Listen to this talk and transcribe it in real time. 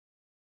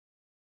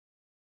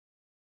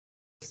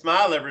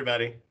Smile,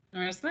 everybody.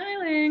 We're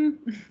smiling.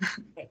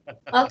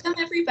 Welcome,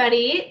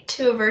 everybody,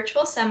 to a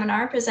virtual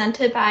seminar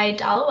presented by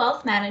Dhalla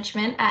Wealth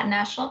Management at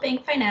National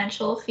Bank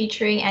Financial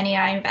featuring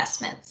NEI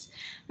Investments.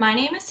 My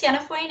name is Sienna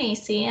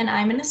Foynacy, and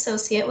I'm an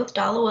associate with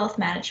Dhalla Wealth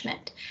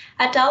Management.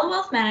 At Dhalla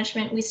Wealth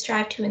Management, we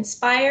strive to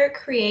inspire,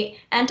 create,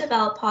 and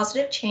develop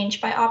positive change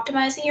by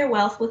optimizing your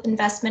wealth with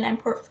investment and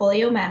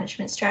portfolio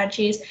management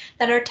strategies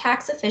that are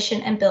tax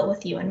efficient and built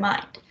with you in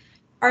mind.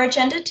 Our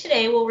agenda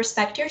today will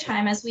respect your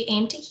time as we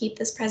aim to keep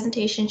this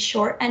presentation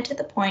short and to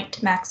the point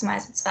to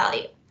maximize its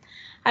value.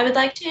 I would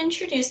like to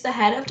introduce the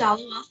head of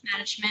Dhalla Wealth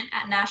Management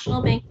at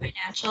National Bank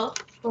Financial,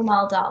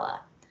 Romel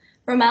Dhalla.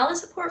 Romel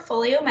is a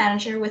portfolio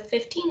manager with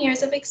 15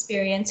 years of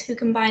experience who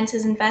combines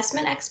his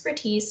investment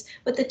expertise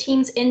with the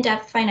team's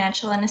in-depth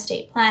financial and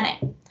estate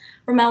planning.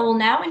 Romel will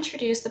now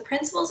introduce the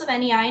principles of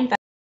NEI Investments.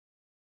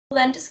 We'll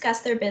then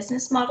discuss their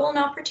business model and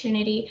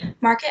opportunity,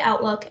 market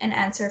outlook, and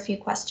answer a few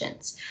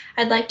questions.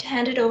 I'd like to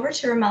hand it over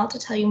to Romel to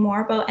tell you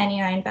more about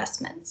NEI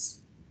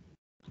Investments.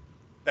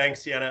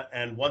 Thanks, Sienna.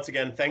 And once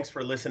again, thanks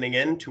for listening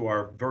in to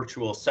our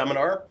virtual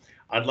seminar.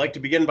 I'd like to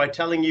begin by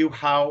telling you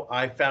how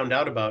I found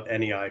out about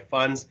NEI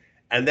funds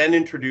and then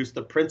introduce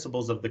the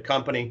principals of the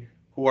company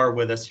who are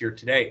with us here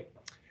today.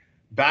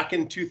 Back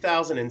in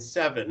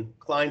 2007,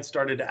 clients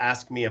started to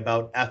ask me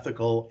about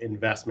ethical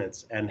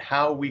investments and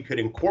how we could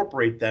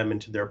incorporate them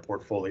into their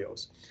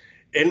portfolios.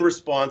 In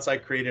response, I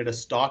created a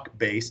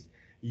stock-based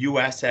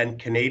US and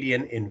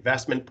Canadian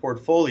investment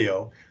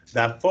portfolio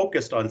that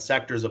focused on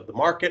sectors of the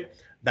market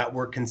that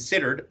were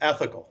considered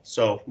ethical.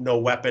 So no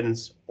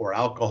weapons or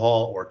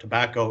alcohol or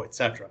tobacco,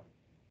 etc.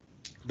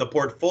 The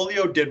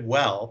portfolio did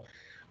well,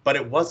 but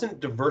it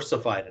wasn't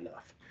diversified enough.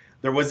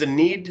 There was a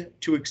need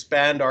to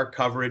expand our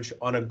coverage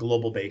on a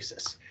global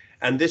basis.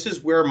 And this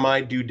is where my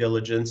due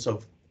diligence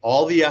of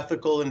all the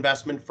ethical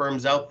investment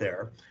firms out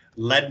there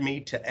led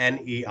me to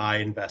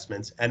NEI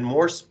Investments, and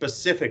more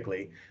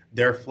specifically,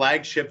 their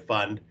flagship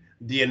fund,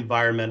 the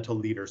Environmental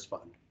Leaders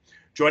Fund.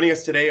 Joining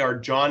us today are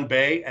John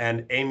Bay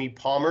and Amy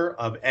Palmer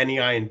of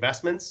NEI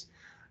Investments.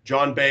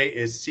 John Bay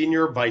is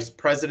Senior Vice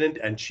President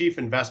and Chief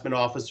Investment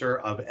Officer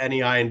of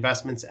NEI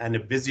Investments and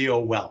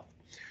Avisio Wealth.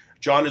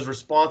 John is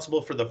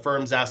responsible for the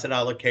firm's asset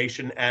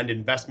allocation and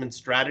investment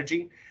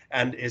strategy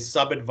and is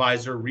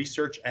sub-advisor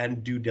research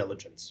and due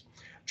diligence.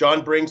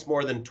 John brings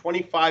more than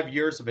 25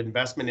 years of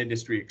investment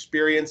industry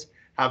experience,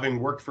 having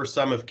worked for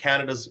some of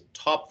Canada's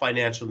top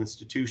financial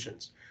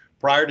institutions.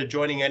 Prior to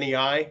joining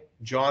NEI,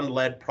 John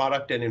led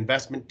product and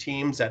investment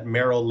teams at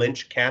Merrill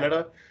Lynch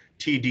Canada,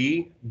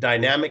 TD,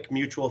 Dynamic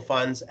Mutual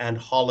Funds, and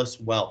Hollis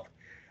Wealth.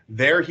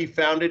 There he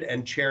founded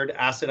and chaired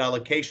asset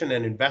allocation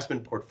and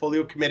investment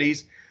portfolio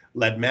committees,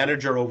 led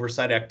manager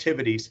oversight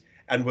activities,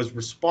 and was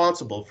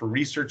responsible for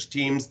research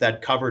teams that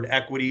covered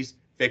equities,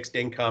 fixed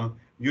income,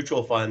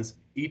 mutual funds,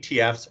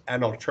 ETFs,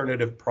 and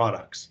alternative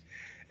products.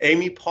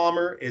 Amy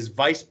Palmer is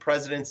Vice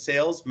President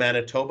Sales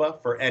Manitoba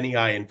for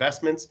NEI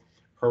Investments.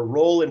 Her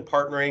role in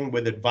partnering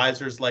with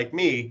advisors like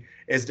me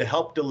is to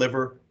help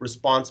deliver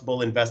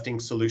responsible investing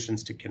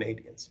solutions to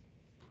Canadians.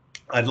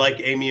 I'd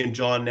like Amy and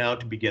John now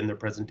to begin their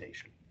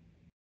presentation.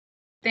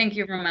 Thank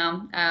you,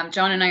 Romel.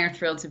 John and I are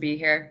thrilled to be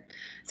here.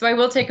 So I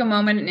will take a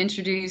moment and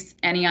introduce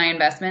NEI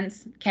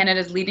Investments,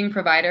 Canada's leading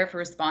provider for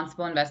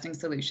responsible investing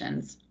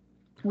solutions.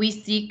 We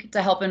seek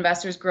to help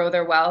investors grow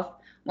their wealth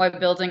while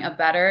building a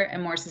better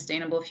and more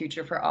sustainable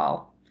future for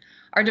all.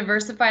 Our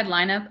diversified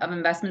lineup of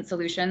investment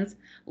solutions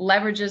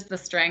leverages the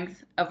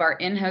strength of our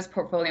in-house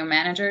portfolio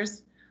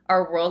managers,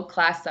 our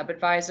world-class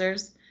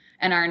sub-advisors,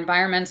 and our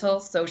environmental,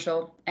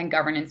 social, and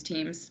governance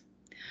teams.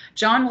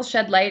 John will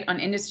shed light on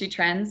industry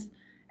trends,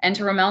 and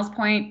to Romel's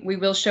point, we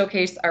will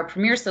showcase our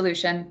premier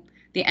solution,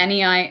 the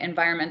NEI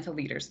Environmental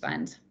Leaders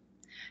Fund.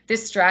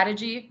 This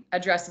strategy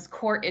addresses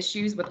core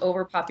issues with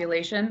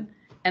overpopulation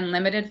and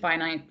limited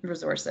finite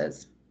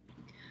resources.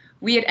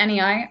 We at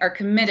NEI are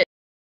committed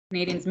to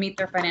Canadians meet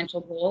their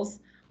financial goals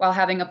while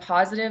having a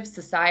positive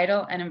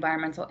societal and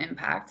environmental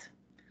impact.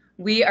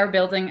 We are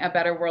building a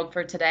better world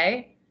for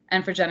today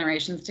and for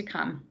generations to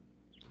come.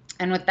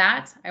 And with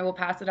that, I will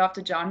pass it off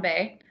to John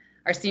Bay,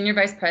 our Senior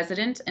Vice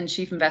President and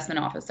Chief Investment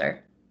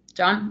Officer.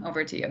 John,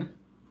 over to you.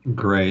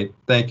 Great.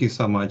 Thank you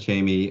so much,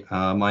 Amy.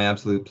 My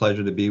absolute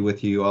pleasure to be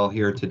with you all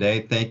here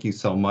today. Thank you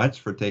so much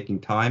for taking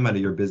time out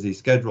of your busy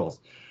schedules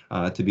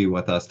to be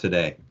with us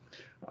today.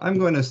 I'm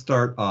going to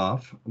start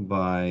off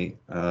by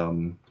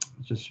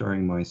just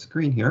sharing my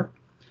screen here.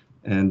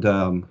 And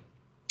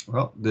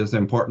well, there's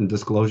important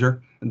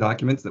disclosure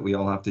documents that we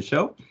all have to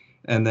show.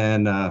 And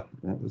then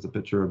there's a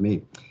picture of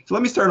me. So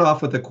let me start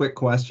off with a quick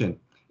question.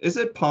 Is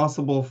it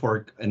possible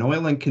for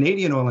an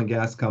Canadian oil and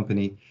gas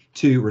company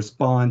to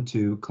respond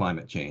to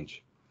climate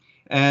change?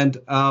 And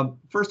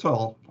first of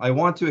all, I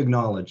want to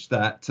acknowledge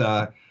that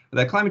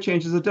that climate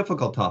change is a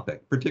difficult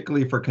topic,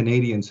 particularly for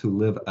Canadians who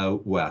live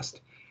out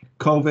west.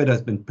 COVID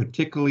has been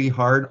particularly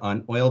hard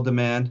on oil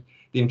demand.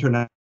 The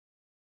international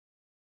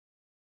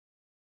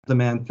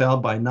demand fell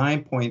by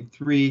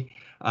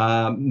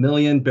 9.3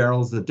 million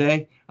barrels a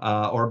day,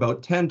 or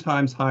about 10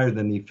 times higher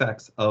than the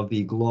effects of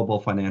the global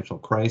financial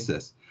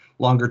crisis.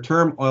 Longer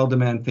term, oil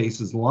demand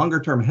faces longer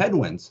term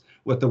headwinds,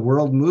 with the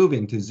world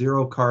moving to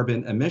zero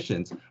carbon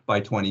emissions by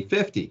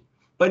 2050.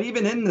 But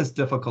even in this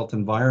difficult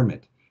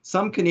environment,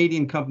 some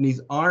Canadian companies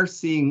are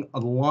seeing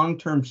a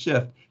long-term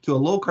shift to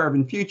a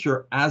low-carbon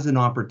future as an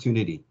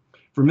opportunity.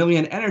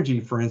 Vermilion Energy,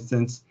 for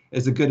instance,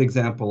 is a good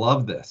example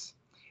of this.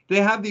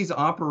 They have these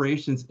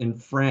operations in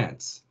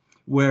France,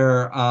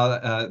 where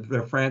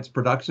their France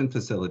production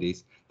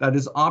facilities that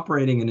is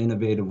operating in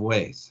innovative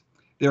ways.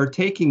 They're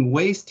taking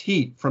waste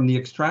heat from the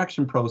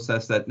extraction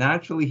process that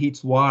naturally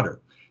heats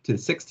water to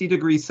 60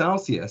 degrees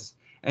Celsius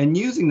and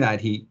using that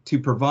heat to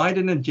provide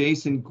an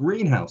adjacent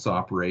greenhouse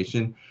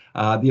operation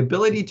the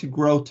ability to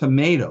grow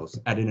tomatoes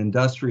at an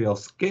industrial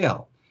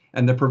scale.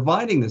 And they're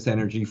providing this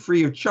energy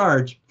free of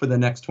charge for the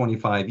next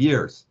 25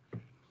 years.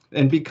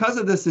 And because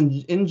of this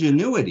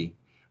ingenuity,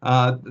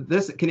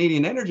 this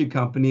Canadian energy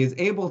company is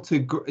able to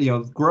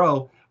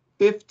grow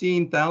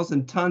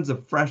 15,000 tons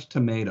of fresh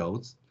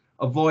tomatoes,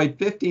 avoid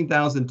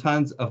 15,000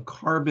 tons of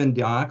carbon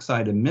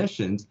dioxide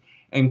emissions,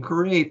 and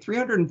create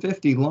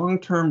 350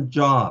 long-term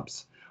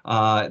jobs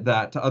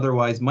that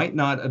otherwise might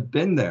not have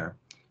been there.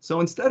 So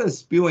instead of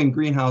spewing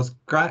greenhouse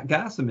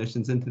gas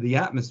emissions into the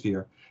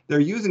atmosphere, they're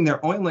using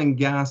their oil and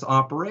gas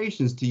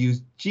operations to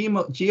use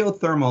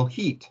geothermal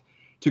heat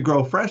to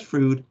grow fresh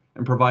food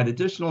and provide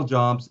additional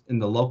jobs in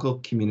the local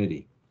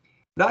community.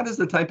 That is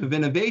the type of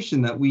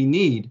innovation that we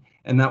need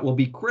and that will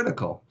be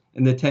critical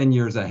in the 10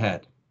 years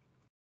ahead.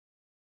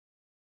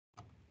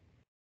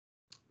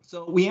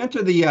 So we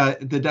enter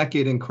the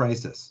decade in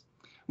crisis.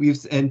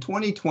 In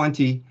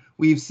 2020,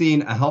 we've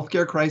seen a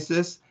healthcare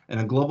crisis and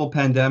a global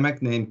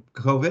pandemic named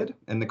COVID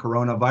and the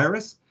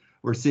coronavirus.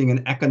 We're seeing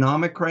an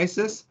economic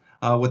crisis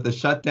with the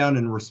shutdown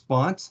in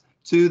response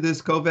to this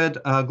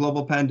COVID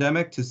global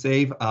pandemic to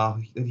save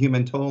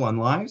human toll on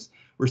lives.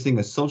 We're seeing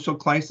a social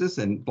crisis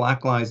and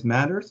Black Lives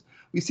Matters.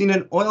 We've seen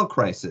an oil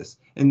crisis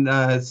and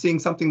seeing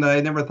something that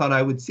I never thought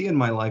I would see in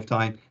my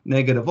lifetime,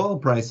 negative oil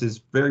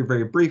prices, very,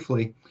 very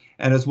briefly.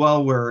 And as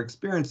well, we're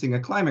experiencing a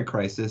climate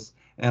crisis.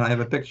 And I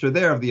have a picture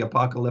there of the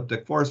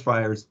apocalyptic forest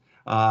fires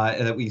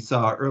that we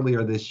saw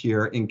earlier this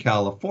year in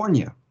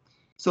California.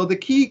 So the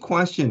key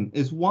question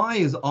is, why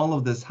is all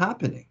of this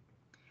happening?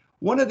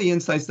 One of the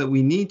insights that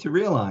we need to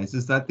realize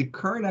is that the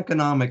current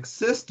economic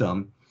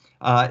system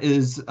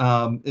is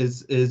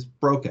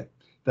broken.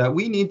 That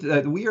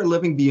we are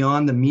living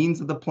beyond the means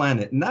of the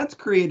planet, and that's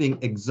creating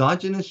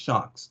exogenous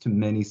shocks to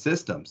many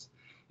systems.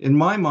 In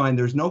my mind,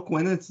 there's no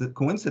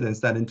coincidence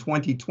that in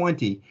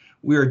 2020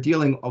 we are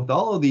dealing with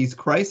all of these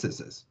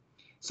crises.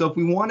 So if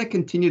we want to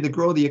continue to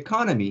grow the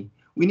economy,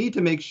 we need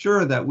to make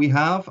sure that we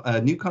have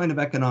a new kind of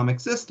economic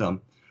system,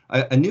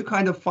 a new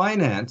kind of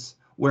finance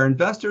where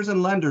investors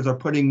and lenders are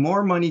putting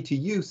more money to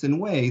use in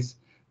ways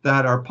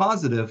that are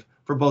positive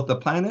for both the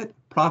planet,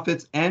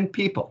 profits, and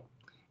people.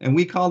 And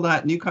we call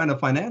that new kind of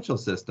financial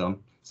system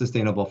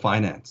sustainable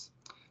finance.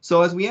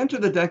 So as we enter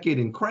the decade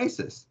in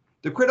crisis,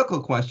 the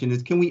critical question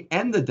is, can we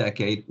end the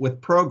decade with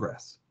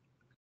progress?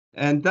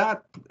 And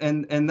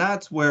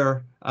that's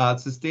where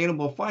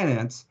sustainable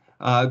finance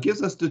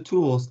gives us the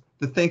tools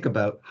to think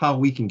about how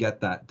we can get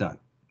that done.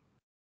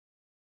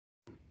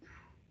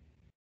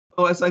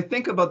 So as I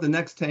think about the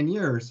next 10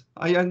 years,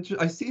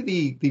 I see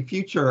the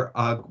future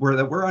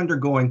where we're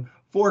undergoing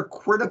 4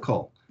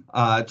 critical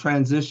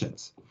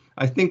transitions.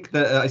 I think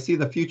that I see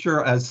the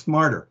future as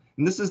smarter.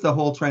 And this is the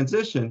whole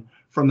transition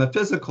from the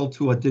physical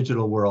to a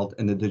digital world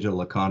and the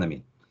digital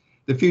economy.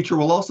 The future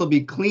will also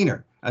be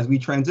cleaner as we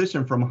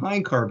transition from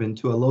high carbon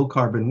to a low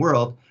carbon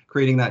world,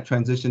 creating that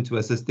transition to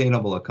a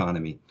sustainable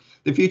economy.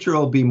 The future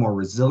will be more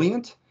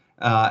resilient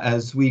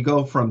as we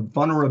go from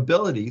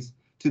vulnerabilities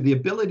to the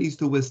abilities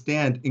to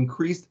withstand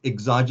increased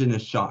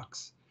exogenous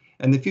shocks.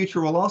 And the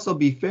future will also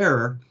be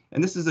fairer,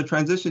 and this is a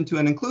transition to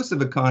an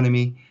inclusive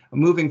economy,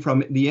 moving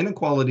from the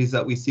inequalities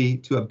that we see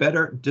to a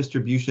better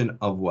distribution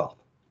of wealth.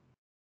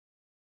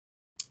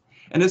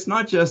 And it's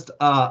not just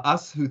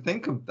us who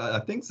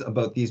thinks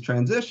about these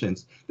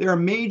transitions. There are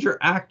major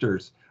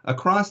actors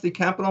across the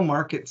capital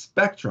market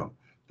spectrum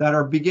that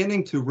are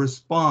beginning to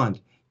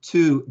respond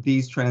to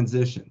these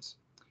transitions.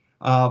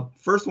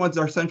 First ones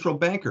are central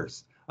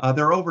bankers.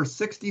 There are over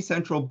 60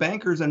 central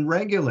bankers and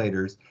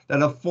regulators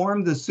that have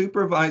formed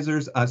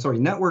the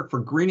network for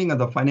greening of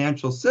the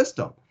financial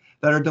system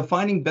that are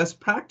defining best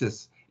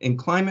practice in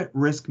climate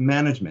risk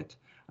management.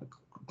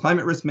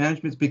 Climate risk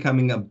management is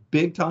becoming a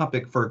big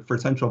topic for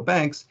central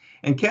banks,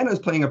 and Canada is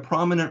playing a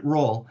prominent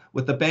role,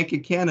 with the Bank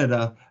of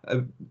Canada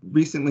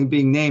recently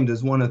being named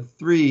as one of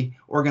 3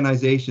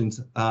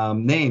 organizations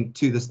named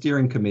to the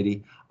steering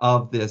committee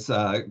of this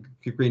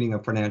greening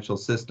of financial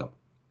system.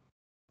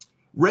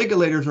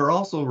 Regulators are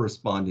also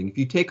responding. If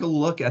you take a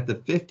look at the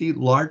 50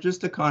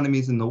 largest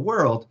economies in the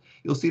world,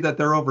 you'll see that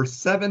there are over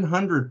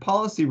 700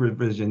 policy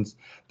revisions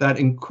that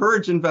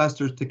encourage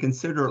investors to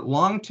consider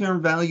long-term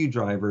value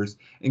drivers,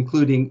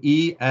 including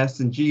E,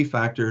 S, and G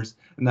factors,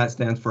 and that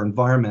stands for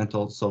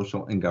environmental,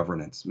 social, and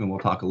governance. And we'll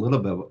talk a little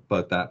bit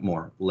about that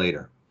more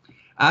later.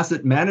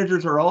 Asset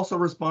managers are also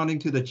responding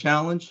to the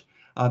challenge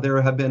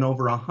there have been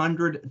over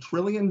 $100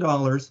 trillion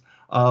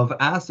of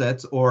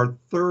assets, or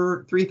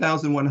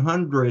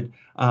 3,100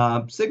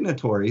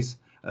 signatories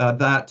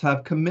that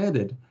have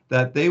committed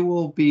that they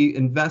will be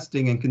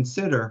investing and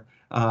consider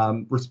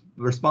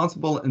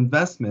responsible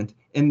investment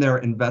in their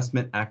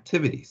investment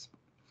activities.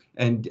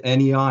 And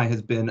NEI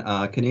has been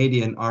a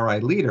Canadian RI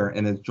leader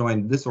and has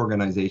joined this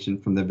organization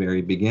from the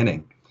very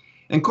beginning.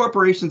 And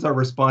corporations are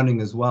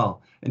responding as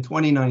well. In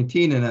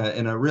 2019,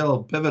 in a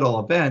real pivotal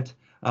event,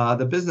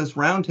 the Business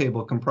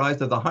Roundtable,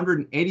 comprised of the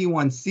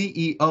 181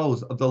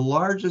 CEOs of the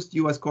largest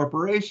U.S.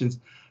 corporations,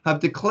 have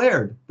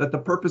declared that the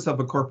purpose of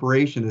a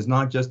corporation is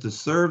not just to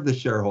serve the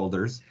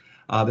shareholders,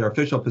 their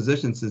official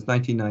position since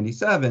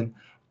 1997,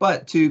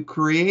 but to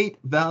create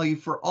value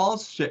for all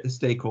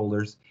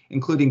stakeholders,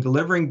 including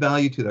delivering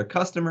value to their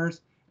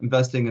customers,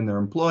 investing in their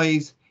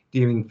employees,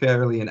 dealing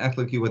fairly and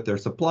ethically with their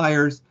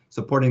suppliers,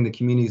 supporting the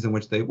communities in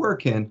which they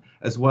work in,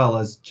 as well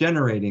as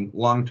generating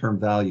long-term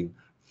value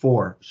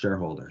for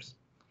shareholders.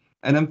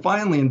 And then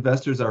finally,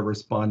 investors are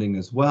responding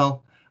as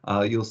well.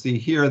 You'll see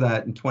here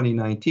that in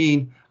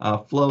 2019,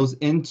 flows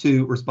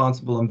into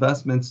responsible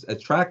investments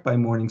as tracked by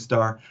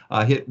Morningstar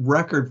hit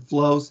record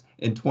flows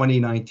in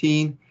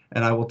 2019.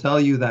 And I will tell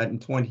you that in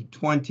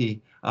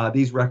 2020,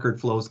 these record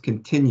flows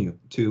continue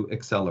to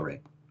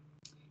accelerate.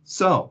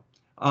 So,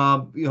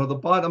 the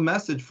bottom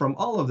message from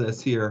all of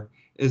this here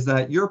is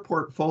that your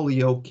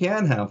portfolio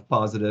can have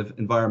positive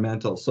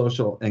environmental,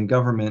 social, and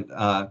government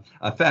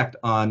effect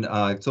on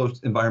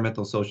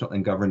environmental, social,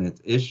 and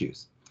governance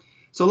issues.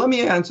 So let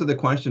me answer the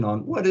question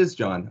on what is,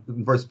 John,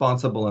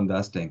 responsible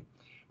investing?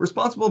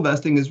 Responsible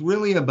investing is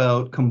really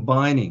about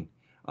combining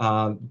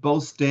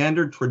both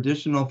standard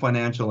traditional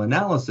financial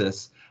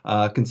analysis,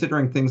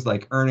 considering things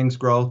like earnings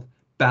growth,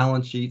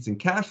 balance sheets, and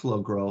cash flow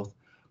growth,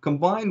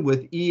 combined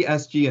with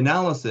ESG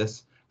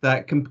analysis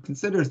that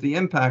considers the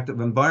impact of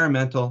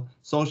environmental,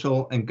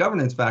 social, and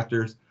governance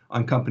factors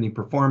on company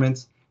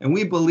performance. And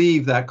we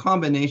believe that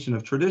combination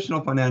of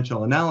traditional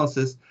financial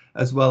analysis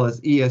as well as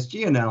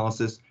ESG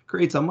analysis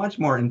creates a much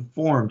more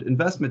informed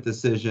investment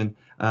decision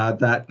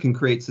that can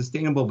create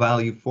sustainable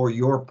value for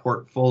your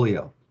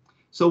portfolio.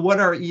 So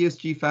what are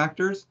ESG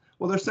factors?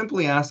 Well, they're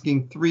simply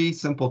asking three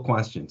simple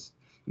questions.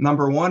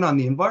 Number one, on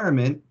the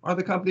environment, are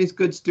the companies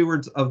good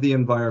stewards of the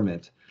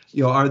environment?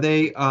 What's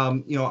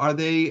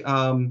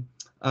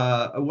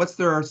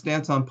their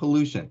stance on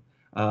pollution?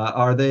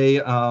 Are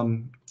they,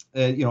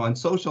 on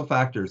social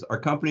factors? Are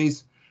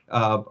companies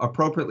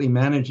appropriately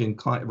managing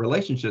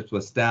relationships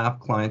with staff,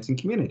 clients, and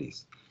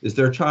communities? Is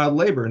there child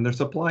labor in their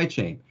supply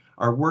chain?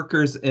 Are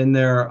workers in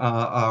their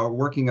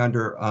working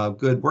under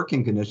good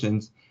working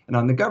conditions? And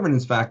on the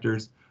governance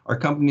factors, are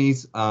company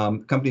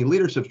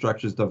leadership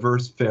structures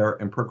diverse, fair,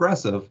 and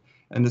progressive?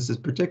 And this is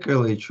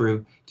particularly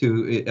true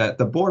at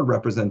the board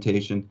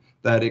representation,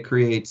 that it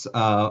creates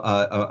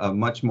a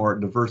much more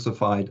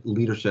diversified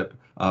leadership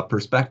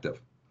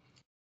perspective.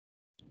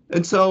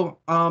 And so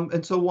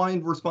why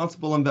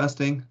responsible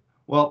investing?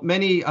 Well,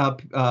 many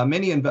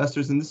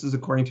investors, and this is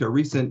according to a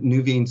recent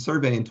Nuveen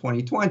survey in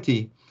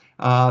 2020,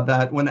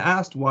 that when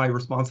asked why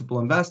responsible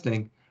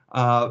investing,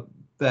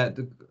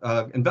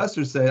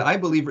 investors say, I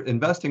believe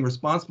investing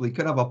responsibly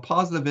could have a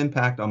positive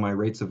impact on my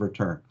rates of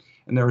return.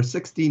 And there were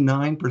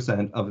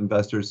 69% of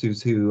investors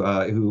who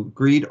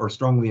agreed or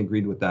strongly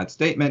agreed with that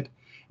statement.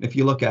 If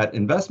you look at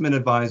investment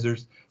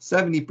advisors,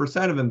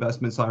 70% of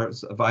investment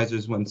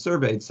advisors, when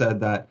surveyed, said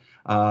that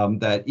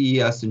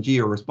ESG,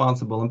 or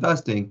responsible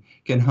investing,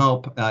 can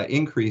help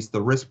increase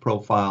the risk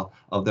profile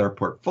of their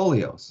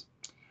portfolios.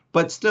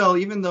 But still,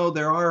 even though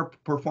there are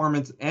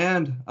performance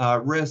and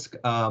risk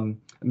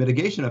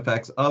mitigation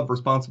effects of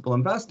responsible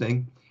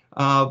investing,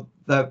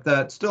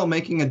 that still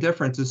making a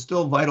difference is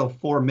still vital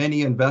for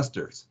many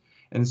investors.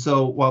 And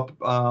so,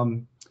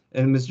 and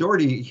the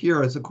majority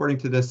here is, according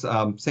to this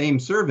same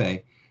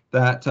survey,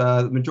 that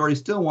the majority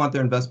still want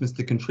their investments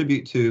to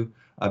contribute to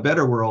a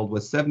better world,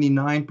 with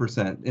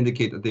 79%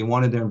 indicate that they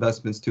wanted their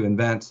investments to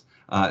advance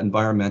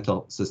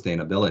environmental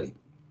sustainability.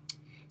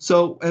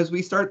 So as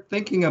we start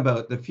thinking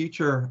about the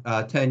future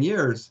 10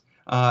 years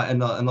and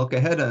look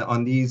ahead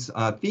on these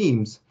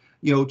themes,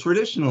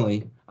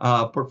 traditionally,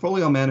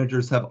 portfolio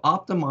managers have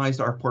optimized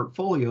our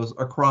portfolios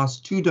across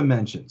two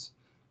dimensions.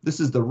 This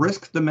is the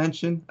risk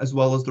dimension as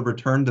well as the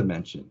return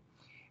dimension.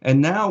 And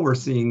now we're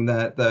seeing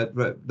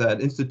that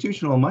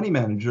institutional money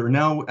managers are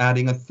now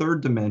adding a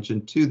third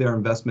dimension to their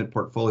investment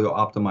portfolio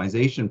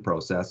optimization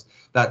process.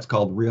 That's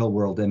called real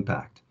world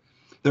impact.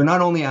 They're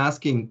not only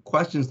asking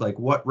questions like,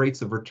 what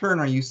rates of return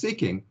are you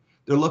seeking?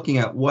 They're looking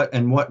at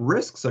what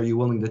risks are you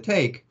willing to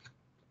take?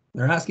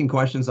 They're asking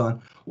questions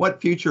on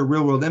what future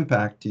real world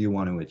impact do you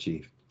want to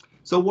achieve?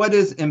 So what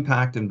is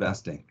impact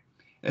investing?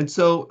 And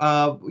so,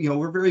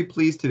 we're very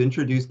pleased to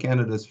introduce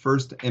Canada's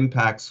first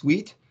impact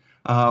suite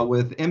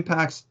with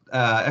impact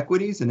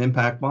equities and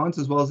impact bonds,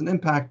 as well as an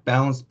impact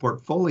balanced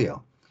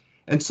portfolio.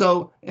 And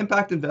so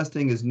impact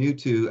investing is new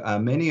to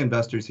many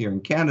investors here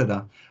in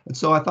Canada. And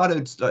so I thought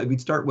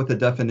we'd start with a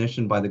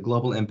definition by the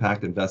Global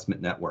Impact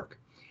Investment Network.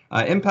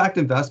 Impact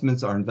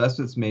investments are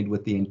investments made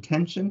with the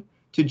intention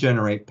to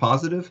generate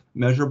positive,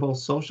 measurable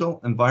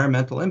social,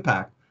 environmental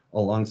impact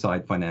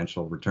alongside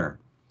financial return.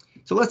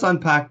 So let's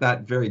unpack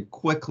that very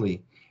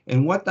quickly.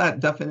 And what that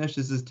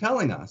definition is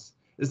telling us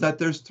is that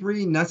there's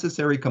three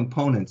necessary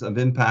components of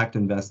impact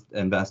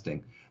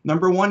investing.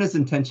 Number one is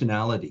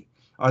intentionality.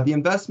 Are the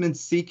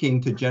investments seeking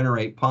to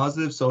generate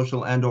positive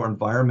social and/or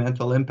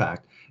environmental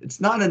impact?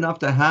 It's not enough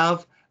to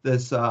have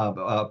this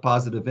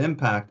positive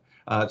impact.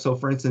 So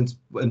for instance,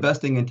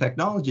 investing in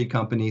technology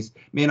companies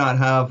may not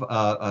have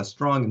a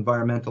strong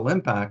environmental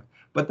impact,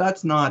 but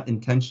that's not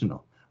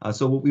intentional.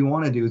 So what we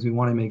want to do is we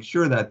want to make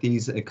sure that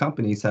these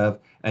companies have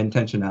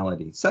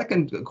intentionality.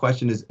 Second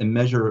question is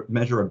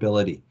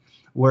measurability,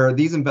 where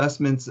these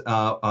investments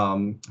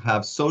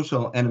have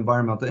social and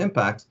environmental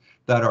impacts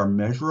that are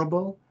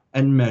measurable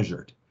and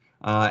measured.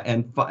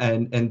 And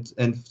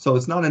so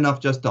it's not enough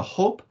just to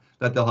hope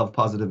that they'll have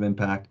positive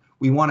impact.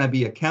 We want to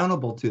be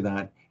accountable to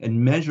that and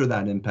measure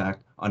that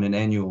impact on an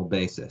annual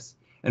basis.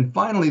 And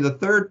finally, the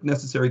third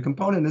necessary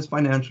component is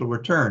financial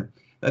return.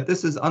 That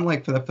this is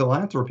unlike for the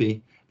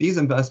philanthropy, these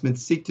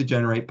investments seek to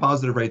generate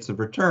positive rates of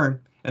return.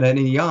 And at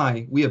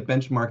NEI, we have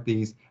benchmarked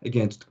these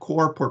against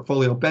core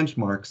portfolio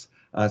benchmarks,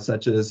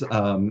 such as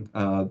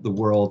the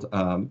world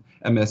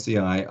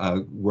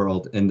MSCI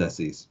world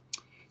indices.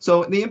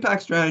 So the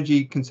impact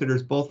strategy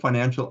considers both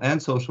financial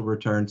and social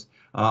returns.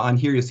 On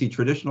here, you see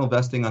traditional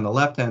investing on the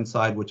left-hand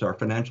side, which are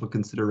financial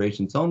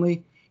considerations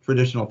only,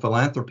 traditional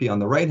philanthropy on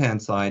the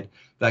right-hand side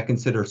that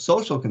consider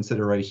social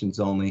considerations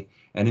only,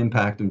 and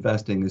impact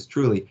investing is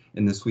truly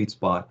in the sweet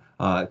spot,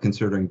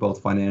 considering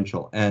both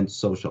financial and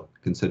social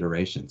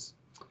considerations.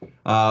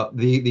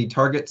 They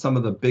target some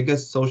of the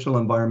biggest social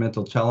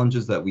environmental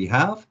challenges that we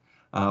have.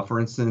 For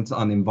instance,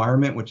 on the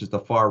environment, which is the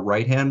far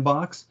right-hand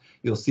box,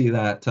 you'll see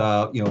that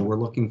we're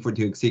looking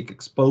to seek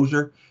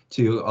exposure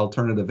to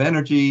alternative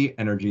energy,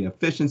 energy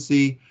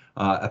efficiency,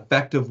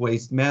 effective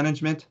waste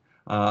management.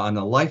 On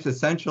the life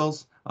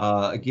essentials,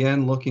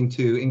 again, looking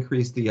to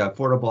increase the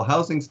affordable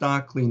housing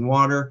stock, clean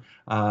water,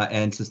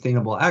 and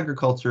sustainable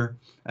agriculture,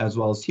 as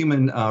well as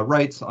human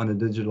rights on a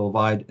digital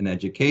divide and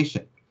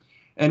education.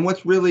 And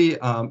what's really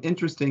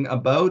interesting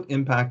about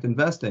impact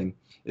investing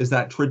is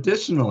that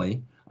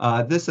traditionally,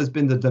 this has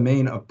been the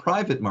domain of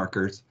private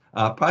markets,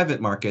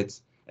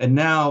 and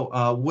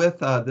now with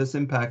this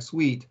impact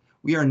suite,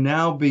 we are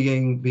now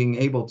being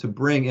able to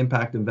bring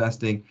impact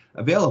investing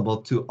available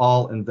to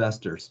all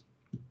investors.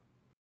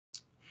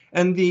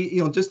 And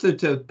just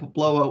to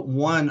blow out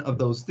one of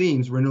those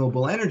themes,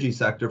 renewable energy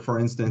sector, for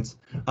instance,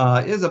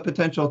 is a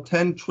potential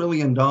 $10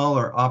 trillion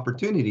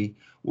opportunity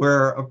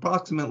where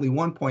approximately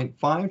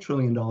 $1.5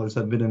 trillion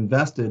have been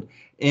invested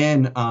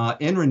in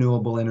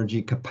renewable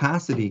energy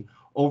capacity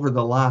over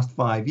the last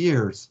 5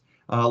 years.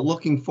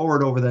 Looking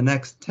forward over the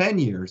next 10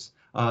 years,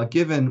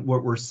 given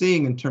what we're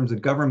seeing in terms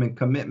of government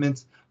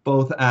commitments,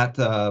 both at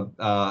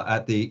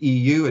the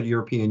EU, at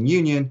European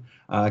Union,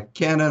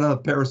 Canada, the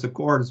Paris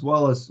Accord, as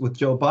well as with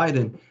Joe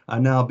Biden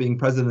now being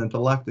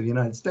president-elect of the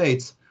United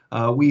States,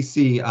 we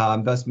see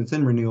investments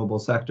in renewable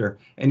sector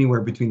anywhere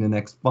between the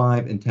next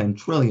 5 and 10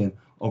 trillion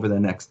over the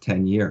next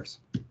 10 years.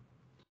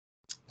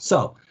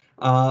 So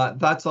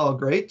that's all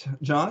great,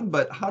 John,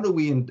 but how do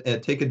we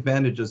take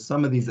advantage of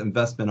some of these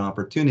investment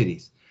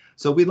opportunities?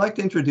 So we'd like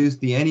to introduce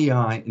the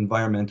NEI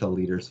Environmental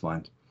Leaders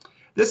Fund.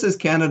 This is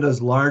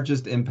Canada's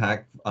largest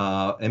impact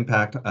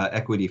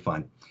equity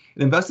fund.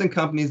 It invests in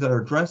companies that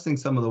are addressing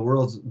some of the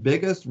world's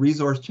biggest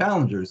resource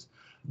challengers.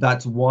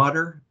 That's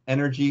water,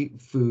 energy,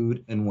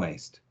 food, and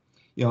waste.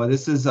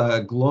 This is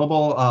a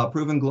global,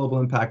 proven global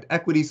impact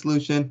equity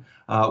solution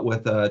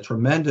with a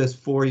tremendous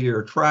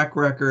 4-year track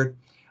record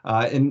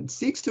and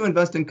seeks to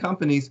invest in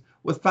companies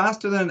with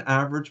faster than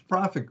average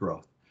profit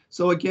growth.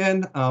 So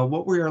again,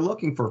 what we are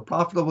looking for,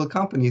 profitable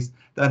companies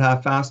that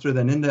have faster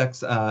than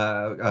index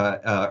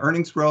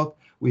earnings growth.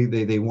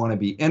 They want to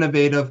be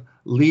innovative,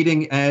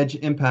 leading edge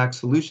impact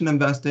solution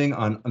investing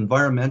on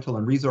environmental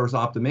and resource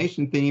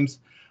optimization themes.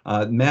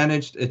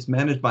 It's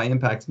managed by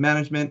Impacts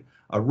Management,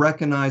 a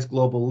recognized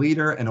global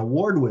leader and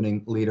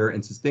award-winning leader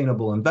in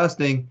sustainable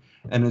investing,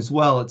 and as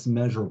well, it's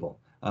measurable.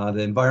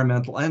 The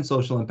environmental and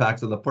social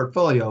impacts of the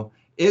portfolio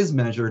is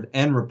measured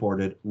and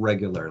reported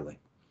regularly.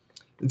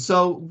 And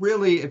so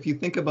really, if you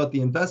think about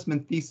the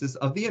investment thesis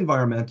of the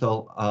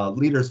Environmental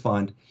Leaders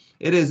Fund,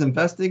 it is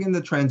investing in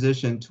the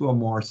transition to a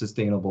more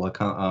sustainable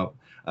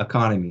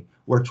economy,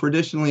 where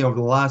traditionally over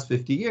the last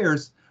 50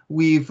 years,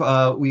 we've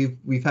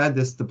had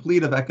this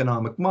depletive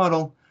economic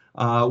model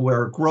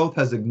where growth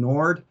has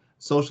ignored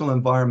social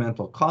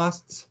environmental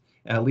costs,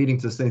 leading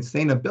to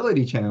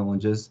sustainability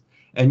challenges,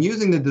 and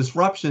using the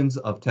disruptions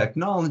of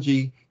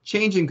technology,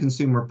 changing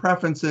consumer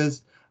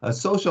preferences,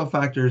 social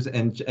factors,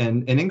 and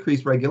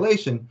increased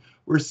regulation,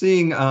 we're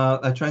seeing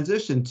a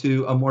transition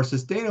to a more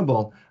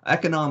sustainable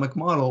economic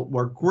model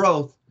where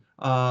growth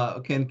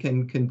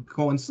can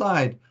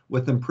coincide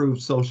with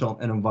improved social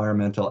and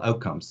environmental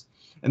outcomes.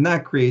 And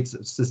that creates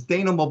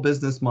sustainable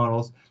business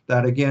models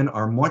that, again,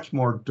 are much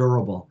more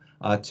durable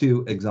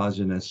to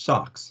exogenous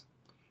shocks.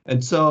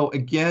 And so,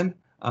 again,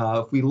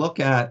 if we look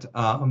at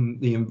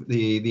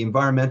the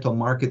environmental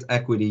markets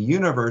equity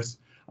universe,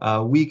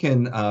 we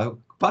can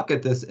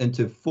bucket this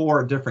into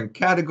 4 different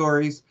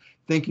categories,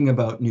 thinking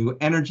about new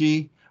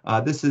energy.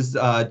 This is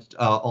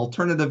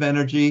alternative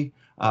energy,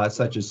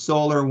 such as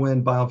solar,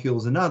 wind,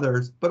 biofuels, and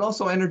others, but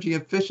also energy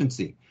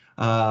efficiency.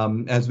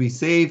 As we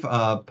save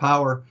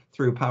power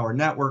through power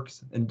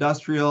networks,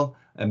 industrial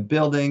and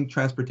building,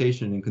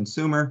 transportation and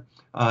consumer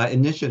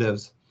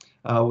initiatives.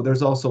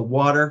 There's also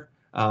water,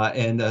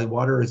 and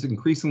water is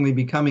increasingly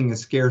becoming a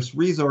scarce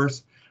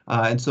resource.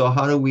 And so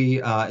how do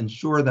we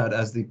ensure that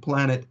as the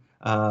planet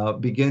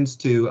begins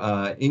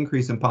to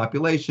increase in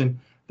population,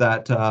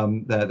 that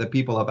that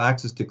people have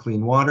access to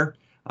clean water?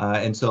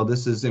 And so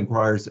this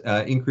requires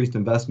increased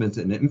investments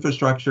in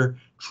infrastructure,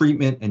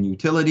 treatment, and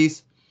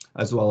utilities,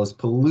 as well as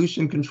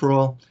pollution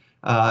control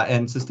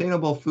and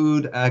sustainable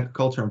food,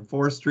 agriculture, and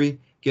forestry.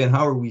 Again,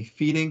 how are we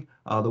feeding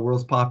the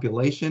world's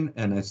population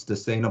in a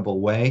sustainable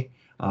way?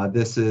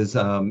 This is,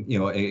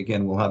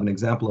 again, we'll have an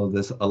example of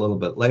this a little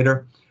bit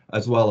later,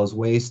 as well as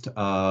waste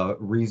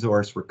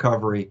resource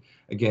recovery.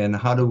 Again,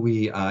 how do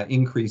we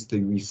increase the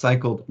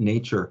recycled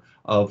nature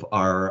of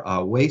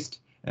our waste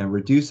and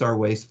reduce our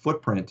waste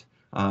footprint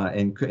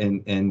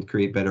and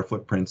create better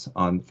footprints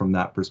from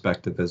that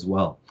perspective as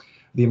well.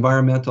 The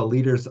Environmental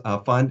Leaders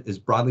Fund is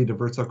broadly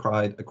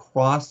diversified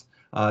across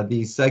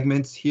these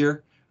segments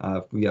here.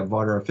 We have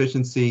water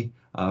efficiency,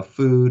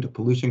 food,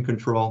 pollution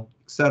control,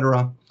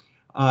 etc.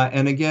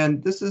 And again,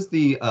 this is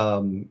the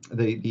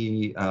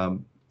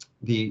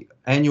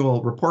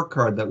annual report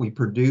card that we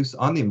produce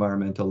on the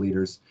environmental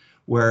leaders,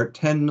 where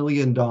 $10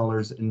 million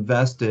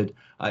invested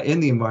in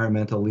the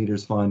Environmental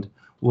Leaders Fund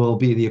will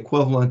be the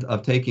equivalent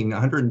of taking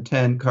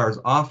 110 cars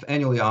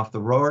annually off the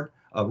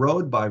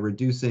road by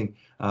reducing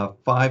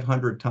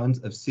 500 tons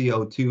of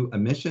CO2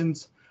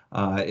 emissions.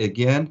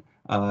 Again,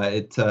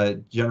 it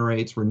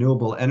generates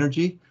renewable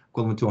energy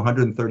equivalent to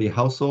 130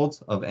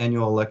 households of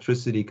annual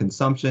electricity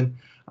consumption,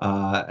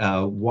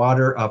 400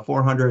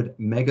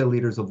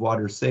 megaliters of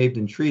water saved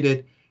and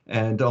treated,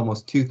 and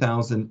almost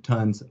 2,000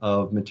 tons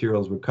of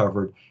materials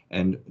recovered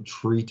and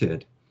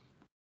treated.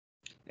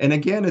 And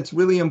again, it's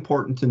really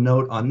important to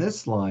note on this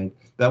slide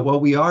that while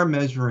we are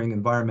measuring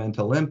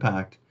environmental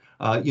impact,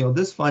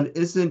 this fund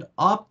isn't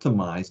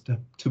optimized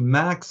to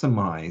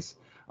maximize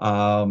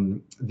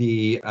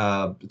the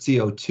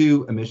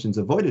CO2 emissions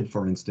avoided,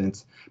 for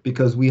instance,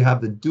 because we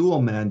have the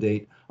dual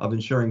mandate of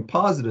ensuring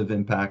positive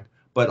impact,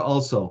 but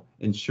also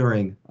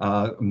ensuring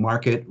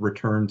market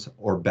returns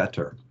or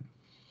better.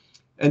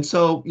 And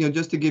so,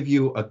 just to give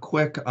you a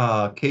quick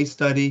case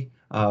study,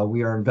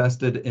 we are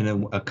invested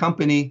in a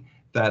company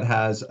that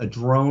has a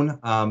drone.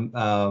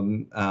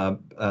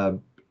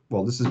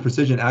 Well, this is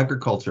precision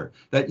agriculture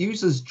that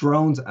uses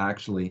drones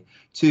actually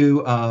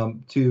to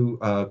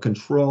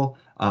control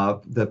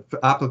the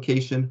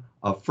application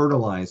of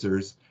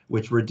fertilizers,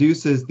 which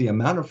reduces the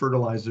amount of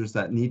fertilizers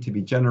that need to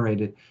be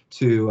generated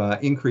to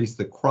increase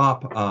the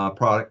crop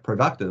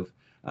productive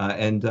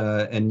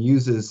and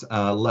uses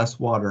less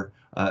water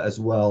as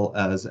well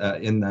as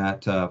in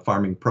that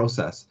farming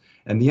process.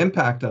 And the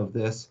impact of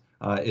this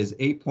is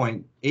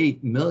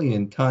 8.8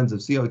 million tons of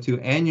CO2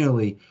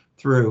 annually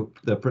through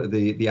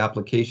the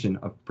application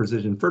of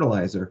precision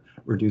fertilizer,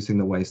 reducing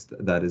the waste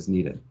that is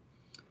needed.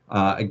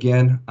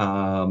 Again,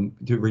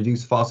 to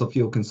reduce fossil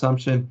fuel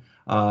consumption,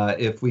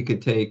 if we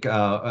could take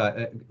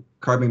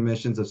carbon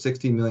emissions of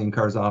 16 million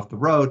cars off the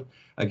road,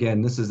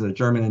 again, this is a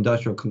German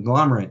industrial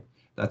conglomerate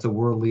that's a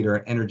world leader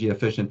in energy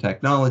efficient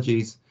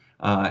technologies.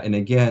 And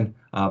again,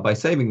 by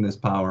saving this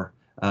power,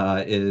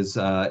 is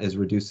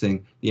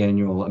reducing the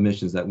annual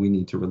emissions that we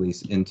need to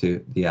release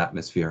into the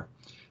atmosphere.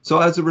 So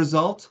as a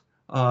result,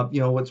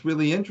 what's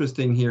really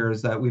interesting here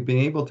is that we've been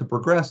able to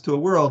progress to a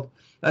world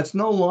that's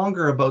no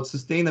longer about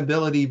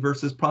sustainability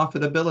versus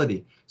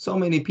profitability. So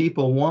many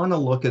people want to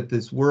look at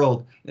this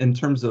world in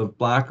terms of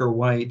black or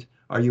white,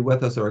 are you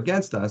with us or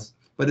against us?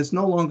 But it's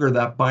no longer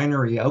that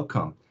binary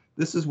outcome.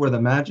 This is where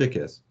the magic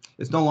is.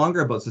 It's no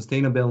longer about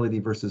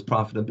sustainability versus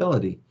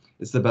profitability.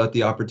 It's about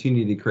the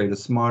opportunity to create a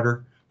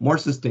smarter, more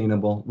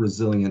sustainable,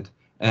 resilient,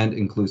 and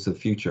inclusive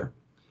future.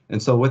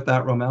 And so with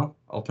that, Romel,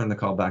 I'll turn the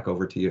call back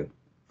over to you.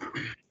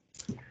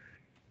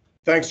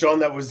 Thanks, John.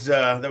 That was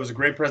a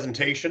great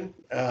presentation.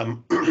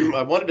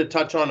 I wanted to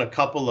touch on a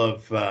couple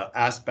of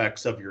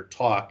aspects of your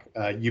talk.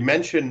 You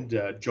mentioned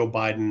Joe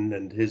Biden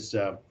and his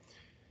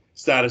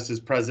status as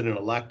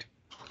president-elect.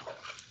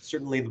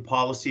 Certainly, the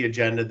policy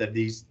agenda that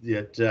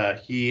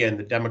he and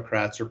the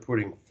Democrats are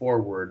putting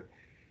forward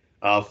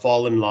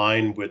fall in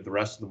line with the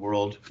rest of the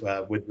world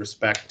with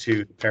respect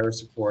to the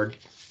Paris Accord.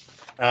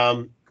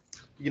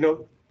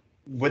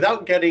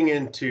 Without getting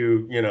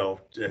into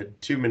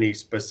too many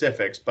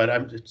specifics, but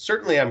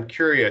I'm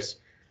curious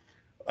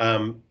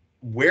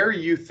where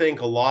you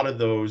think a lot of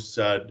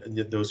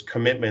those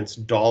commitments,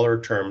 dollar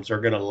terms,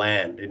 are going to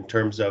land in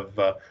terms of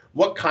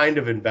what kind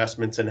of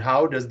investments, and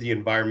how does the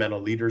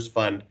Environmental Leaders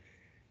Fund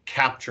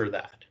capture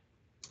that?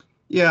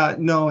 Yeah,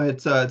 no,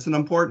 it's an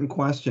important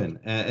question,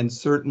 and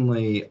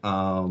certainly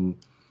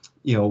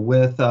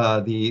with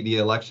the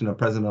election of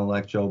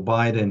President-elect Joe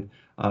Biden,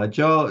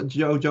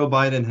 Joe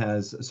Biden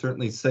has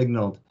certainly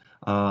signaled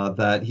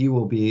that he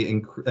will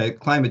be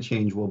climate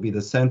change will be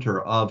the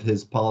center of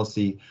his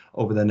policy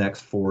over the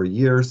next 4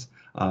 years.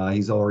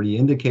 He's already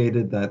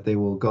indicated that they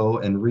will go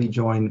and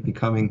rejoin,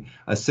 becoming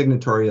a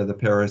signatory of the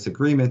Paris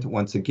Agreement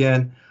once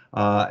again,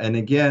 and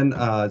again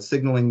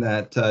signaling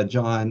that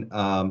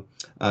John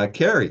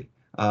Kerry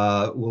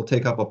will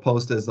take up a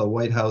post as the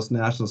White House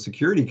National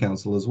Security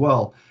Council as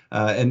well.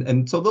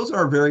 And so those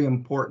are very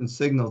important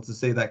signals to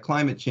say that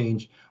climate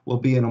change will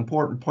be an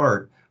important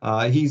part.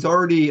 He's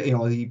already,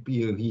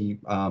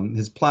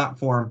 his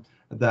platform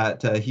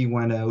that he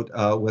went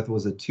out with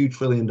was a $2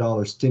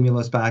 trillion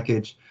stimulus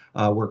package,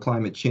 where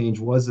climate change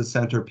was the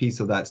centerpiece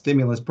of that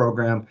stimulus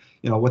program.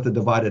 With the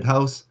divided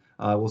House,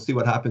 we'll see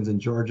what happens in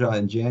Georgia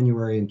in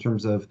January in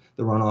terms of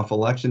the runoff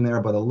election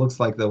there, but it looks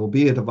like there will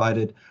be a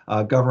divided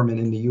government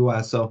in the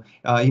U.S. So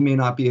he may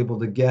not be able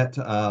to get,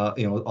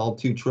 all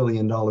 $2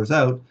 trillion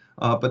out,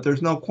 but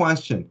there's no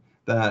question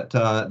that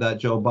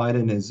Joe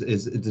Biden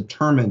is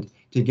determined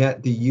to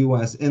get the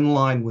U.S. in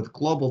line with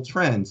global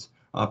trends,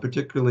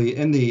 particularly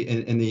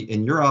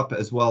in Europe,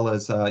 as well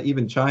as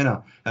even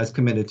China has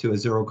committed to a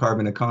zero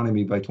carbon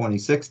economy by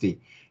 2060.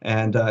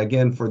 And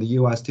again, for the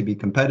U.S. to be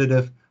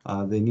competitive,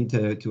 they need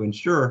to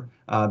ensure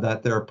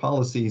that their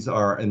policies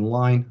are in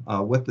line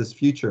with this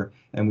future,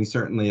 and we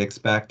certainly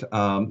expect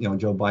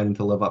Joe Biden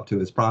to live up to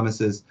his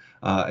promises.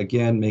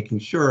 Again, making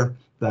sure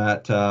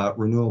that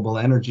renewable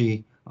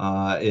energy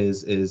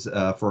is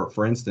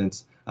for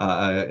instance,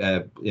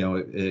 a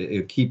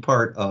key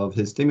part of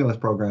his stimulus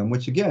program,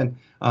 which again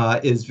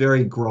is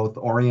very growth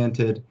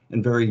oriented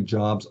and very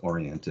jobs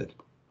oriented.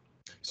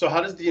 So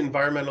how does the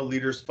Environmental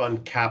Leaders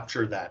Fund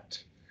capture that?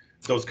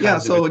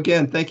 So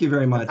again, thank you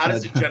very much. How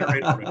does it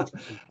generate revenue?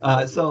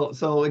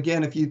 So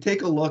again, if you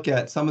take a look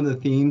at some of the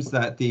themes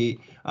that the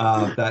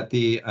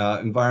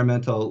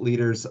environmental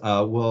leaders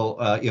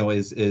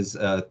is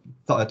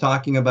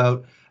talking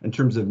about in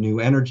terms of new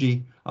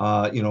energy,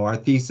 our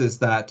thesis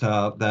that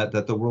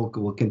the world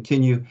will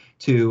continue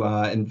to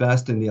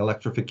invest in the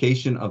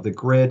electrification of the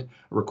grid,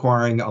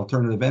 requiring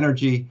alternative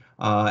energy,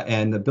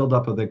 and the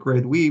buildup of the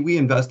grid. We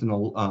invest in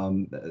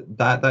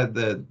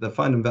the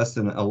fund invests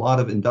in a lot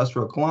of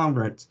industrial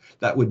conglomerates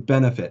that would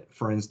benefit,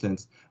 for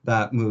instance,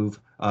 that move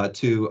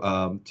to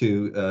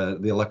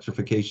the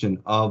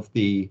electrification of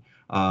the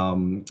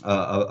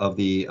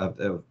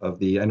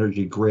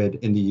energy grid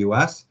in the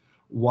U.S.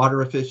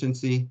 Water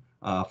efficiency,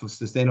 for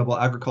sustainable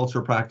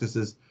agriculture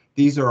practices.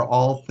 These are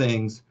all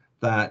things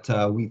that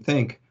we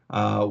think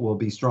will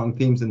be strong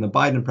themes in the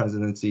Biden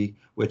presidency,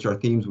 which are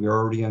themes we are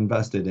already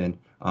invested in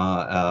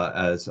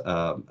as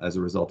a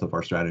result of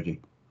our strategy.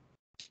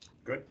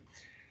 Good.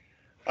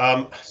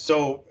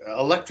 So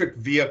electric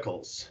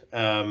vehicles,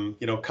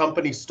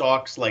 company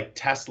stocks like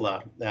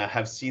Tesla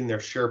have seen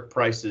their share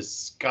prices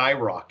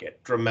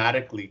skyrocket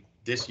dramatically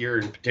this year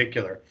in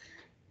particular.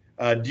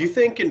 Do you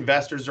think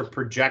investors are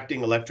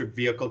projecting electric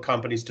vehicle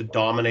companies to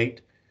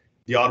dominate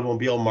the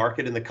automobile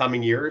market in the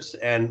coming years?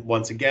 And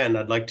once again,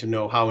 I'd like to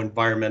know how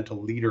Environmental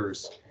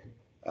Leaders,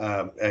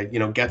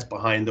 gets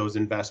behind those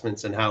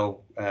investments and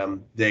how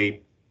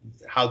they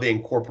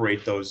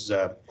incorporate those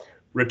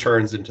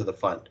returns into the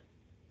fund.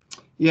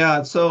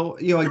 Yeah. So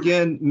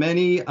again,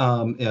 many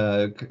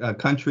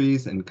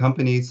countries and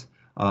companies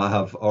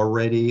have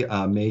already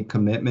made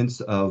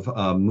commitments of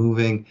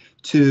moving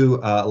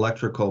to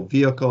electrical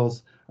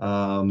vehicles.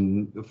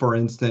 For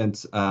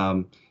instance,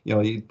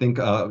 you think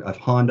of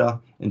Honda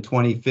in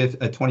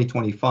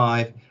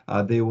 2025,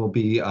 they will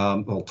be,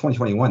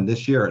 2021,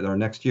 this year or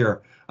next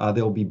year,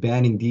 they will be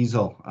banning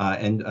diesel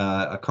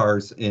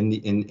cars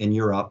in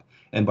Europe,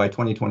 and by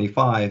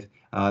 2025,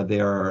 they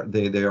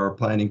are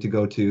planning to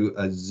go to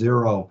a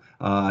zero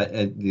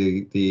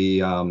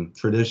the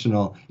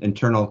traditional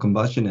internal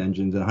combustion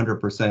engines and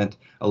 100%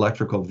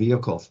 electrical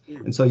vehicles.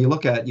 And so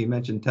you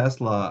mentioned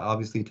Tesla.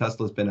 Obviously,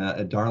 Tesla's been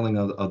a darling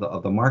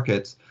of the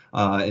markets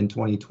in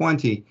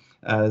 2020,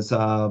 as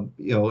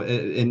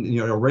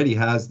already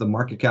has the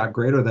market cap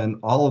greater than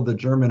all of the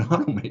German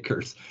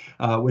automakers,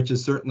 which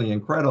is certainly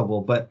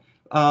incredible. But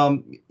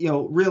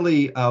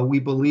really, we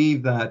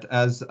believe that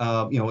as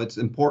it's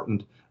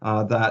important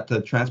that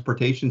the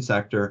transportation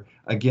sector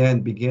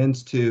again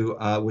begins to,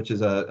 which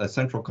is a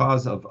central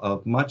cause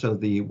of much of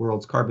the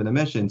world's carbon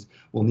emissions,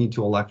 will need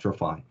to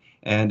electrify.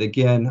 And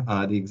again,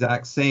 the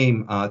exact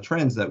same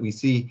trends that we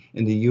see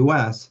in the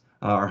U.S.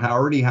 are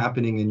already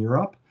happening in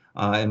Europe,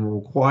 and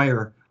will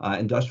require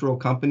industrial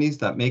companies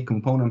that make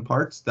component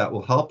parts that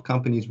will help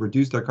companies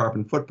reduce their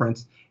carbon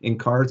footprints in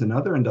cars and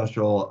other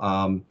industrial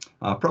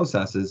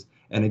processes.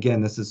 And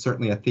again, this is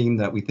certainly a theme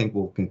that we think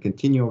will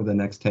continue over the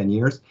next 10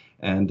 years.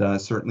 And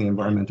certainly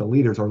environmental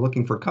leaders are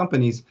looking for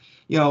companies.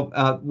 We don't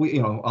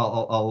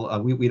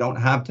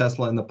have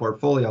Tesla in the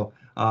portfolio,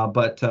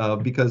 but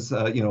because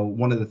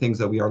one of the things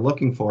that we are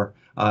looking for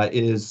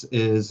is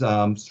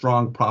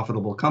strong,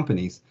 profitable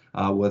companies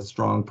with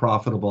strong,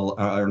 profitable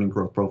earning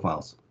growth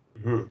profiles.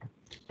 Mm-hmm.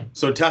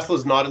 So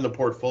Tesla's not in the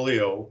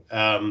portfolio.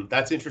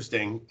 That's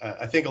interesting.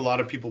 I think a lot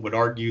of people would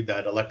argue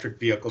that electric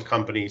vehicle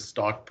companies'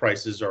 stock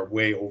prices are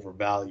way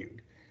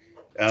overvalued.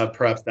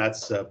 Perhaps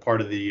that's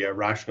part of the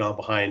rationale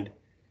behind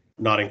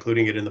not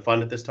including it in the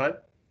fund at this time.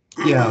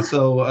 Yeah,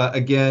 so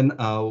again,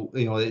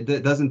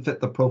 it doesn't fit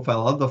the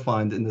profile of the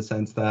fund in the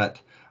sense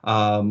that,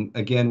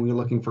 again, we're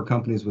looking for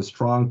companies with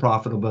strong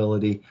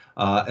profitability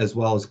as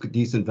well as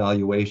decent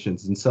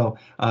valuations. And so,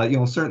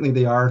 certainly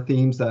there are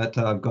themes that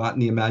have gotten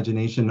the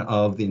imagination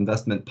of the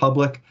investment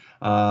public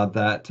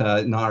that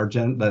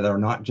are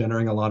not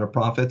generating a lot of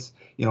profits.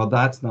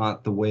 That's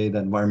not the way the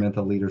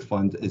Environmental Leaders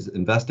Fund is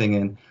investing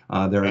in.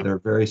 They're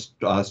very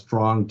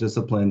strong,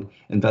 disciplined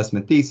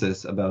investment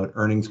thesis about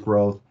earnings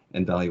growth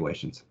and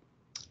valuations.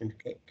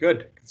 Okay,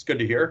 good. It's good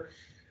to hear.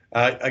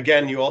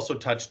 Again, you also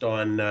touched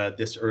on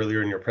this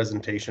earlier in your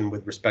presentation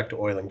with respect to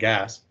oil and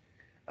gas.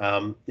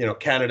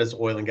 Canada's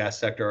oil and gas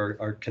sector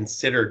are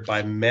considered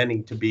by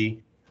many to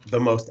be the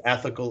most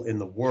ethical in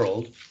the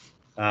world.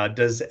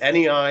 Does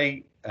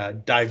NEI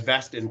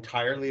divest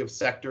entirely of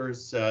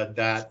sectors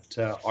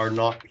that are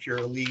not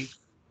purely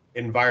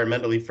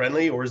environmentally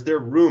friendly, or is there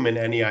room in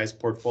NEI's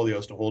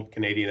portfolios to hold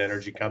Canadian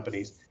energy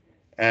companies,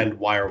 and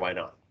why or why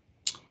not?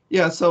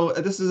 Yeah, so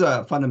this is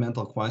a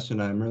fundamental question.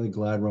 I'm really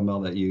glad,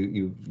 Romel, that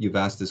you've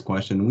asked this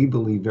question. We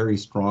believe very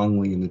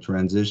strongly in the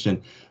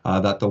transition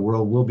that the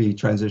world will be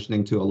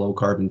transitioning to a low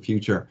carbon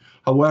future.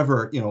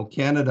 However,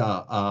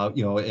 Canada,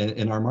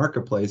 in our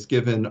marketplace,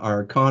 given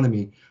our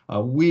economy,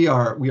 we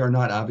are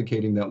not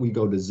advocating that we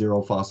go to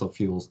zero fossil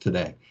fuels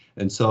today.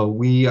 And so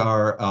we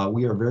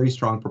are very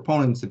strong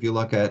proponents. If you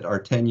look at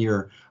our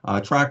 10-year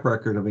track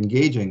record of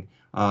engaging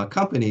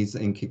companies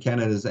in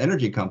Canada's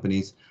energy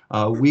companies,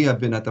 we have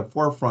been at the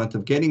forefront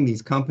of getting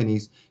these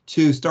companies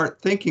to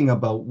start thinking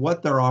about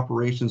what their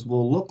operations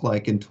will look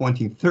like in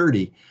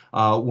 2030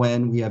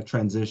 when we have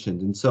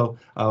transitioned. And so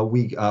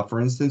for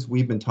instance,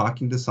 we've been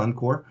talking to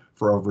Suncor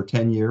for over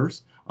 10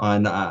 years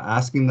on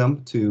asking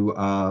them to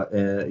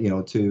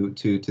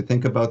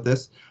think about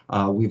this.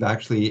 We've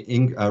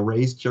actually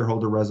raised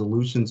shareholder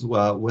resolutions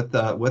with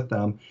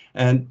them,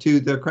 and to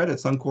their credit,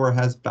 Suncor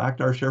has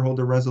backed our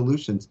shareholder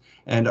resolutions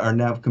and are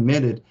now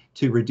committed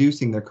to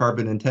reducing their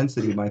carbon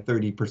intensity by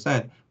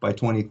 30% by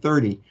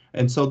 2030.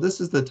 And so this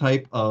is the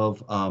type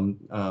of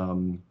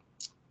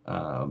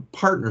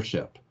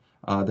partnership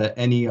that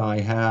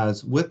NEI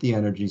has with the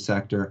energy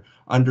sector,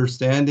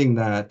 understanding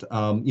that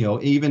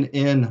even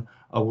in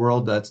a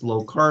world that's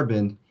low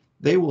carbon,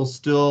 they will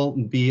still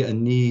be a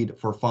need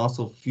for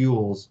fossil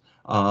fuels.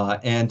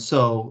 And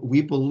so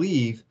we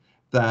believe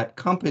that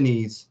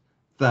companies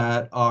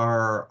that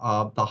are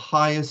the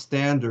highest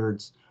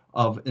standards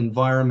of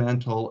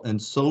environmental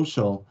and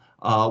social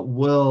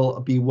will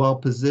be well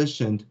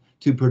positioned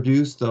to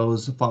produce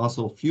those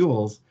fossil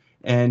fuels.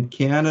 And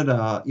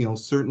Canada,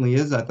 certainly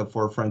is at the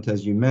forefront,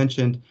 as you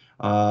mentioned.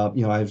 I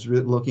was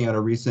looking at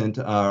a recent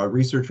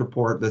research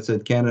report that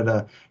said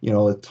Canada,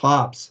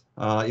 tops.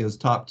 It was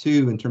top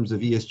 2 in terms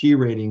of ESG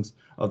ratings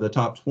of the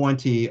top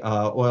 20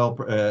 oil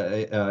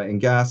and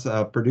gas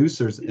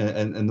producers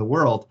in the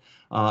world.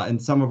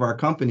 And some of our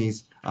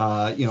companies,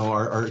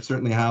 are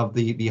certainly have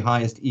the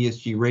highest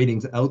ESG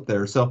ratings out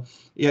there. So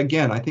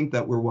again, I think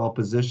that we're well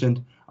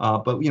positioned,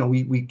 but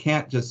we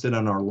can't just sit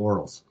on our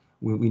laurels.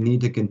 We need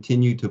to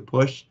continue to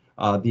push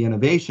the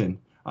innovation.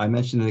 I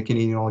mentioned the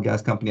Canadian oil and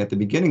gas company at the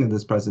beginning of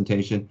this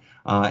presentation,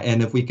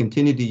 and if we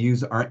continue to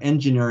use our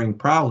engineering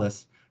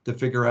prowess to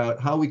figure out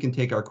how we can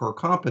take our core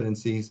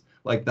competencies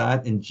like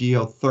that in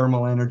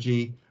geothermal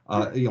energy,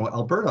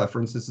 Alberta,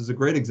 for instance, is a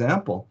great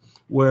example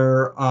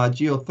where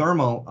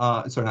geothermal,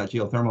 not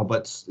geothermal,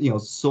 but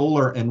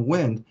solar and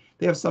wind,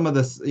 they have some of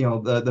this,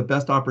 the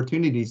best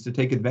opportunities to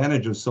take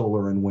advantage of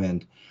solar and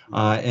wind.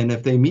 And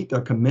if they meet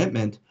their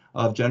commitment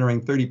of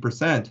generating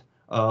 30%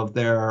 of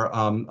their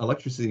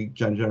electricity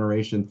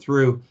generation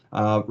through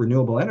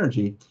renewable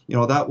energy,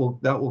 that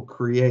will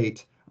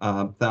create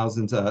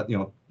thousands of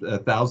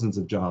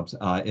jobs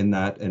in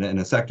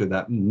a sector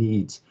that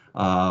needs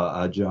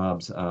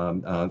jobs,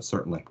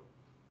 certainly.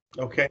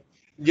 Okay.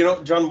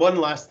 John, one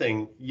last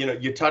thing.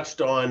 You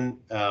touched on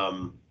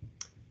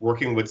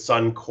working with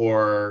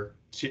Suncor,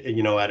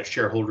 at a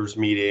shareholders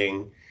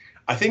meeting.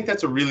 I think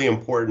that's a really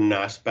important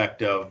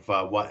aspect of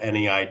what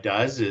NEI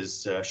does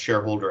is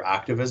shareholder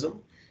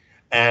activism.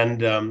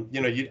 And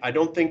I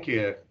don't think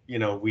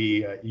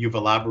you've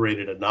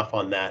elaborated enough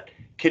on that.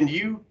 Can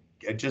you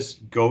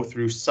just go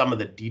through some of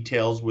the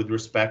details with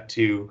respect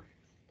to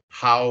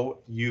how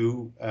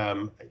you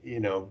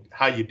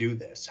how you do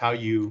this, how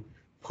you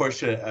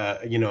push the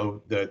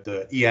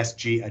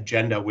ESG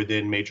agenda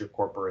within major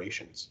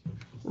corporations?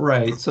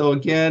 Right. So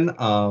again,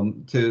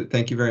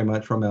 thank you very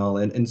much,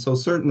 Romel. And so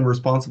certain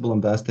responsible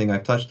investing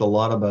I've touched a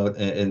lot about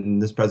in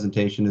this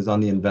presentation is on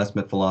the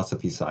investment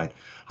philosophy side.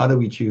 How do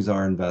we choose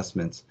our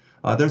investments?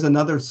 There's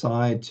another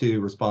side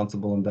to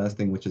responsible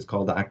investing, which is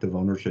called active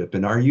ownership.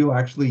 And are you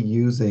actually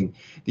using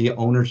the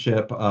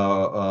ownership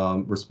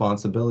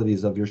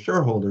responsibilities of your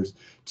shareholders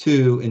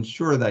to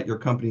ensure that your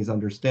companies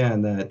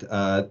understand that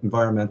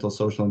environmental,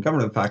 social, and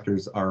governance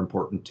factors are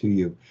important to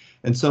you?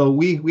 And so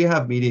we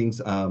have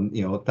meetings,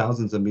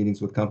 thousands of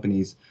meetings with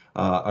companies,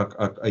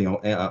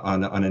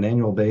 on an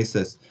annual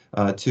basis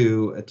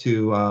to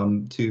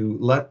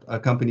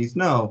let companies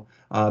know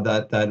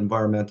that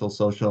environmental,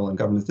 social, and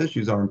governance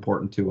issues are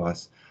important to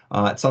us.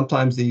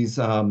 Sometimes these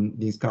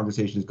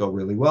conversations go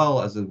really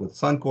well, as is with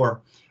Suncor.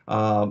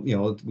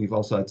 We've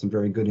also had some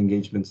very good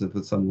engagements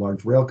with some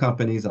large rail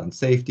companies on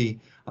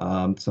safety,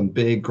 some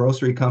big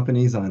grocery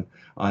companies on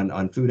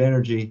food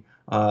energy.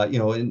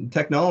 In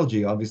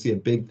technology, obviously a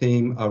big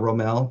theme,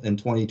 Romel, in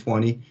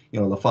 2020.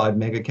 The 5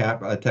 mega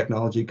cap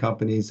technology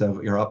companies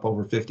are up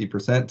over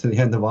 50% to the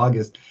end of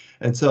August,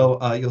 and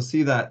so you'll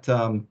see that.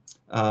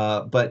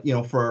 But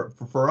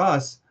for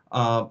us,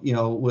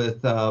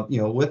 with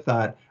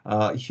that,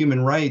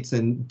 human rights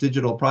and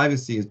digital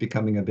privacy is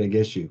becoming a big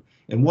issue.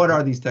 And what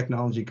are these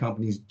technology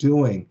companies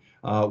doing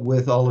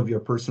with all of your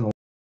personal?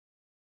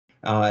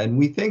 And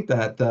we think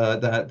that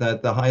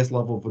the highest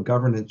level of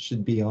governance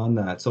should be on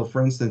that. So,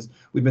 for instance,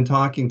 we've been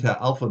talking to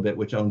Alphabet,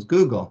 which owns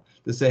Google,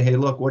 to say, hey,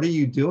 look, what are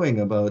you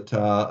doing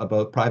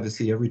about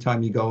privacy every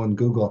time you go and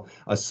Google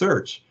a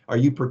search? Are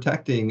you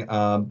protecting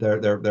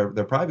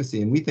their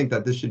privacy? And we think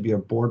that this should be a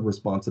board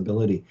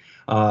responsibility.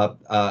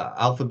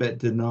 Alphabet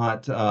did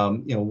not,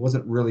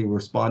 wasn't really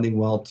responding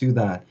well to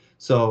that.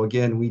 So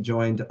again, we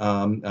joined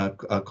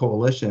a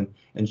coalition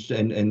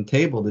and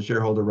tabled a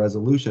shareholder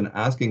resolution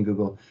asking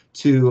Google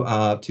to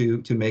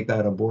make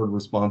that a board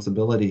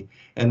responsibility.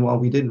 And while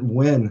we didn't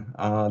win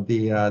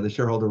the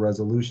shareholder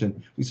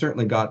resolution, we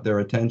certainly got their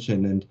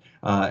attention and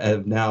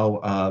have now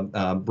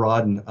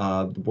broadened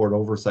the board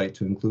oversight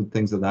to include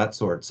things of that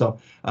sort. So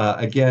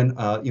again,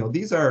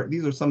 these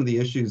are some of the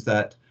issues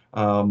that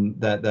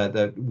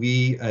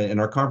we in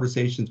our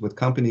conversations with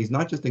companies,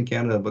 not just in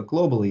Canada but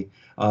globally,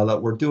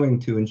 that we're doing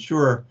to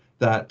ensure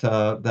that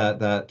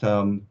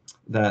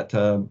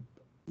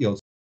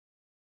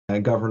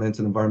governance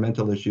and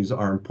environmental issues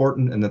are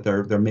important and that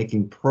they're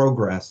making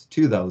progress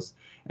to those,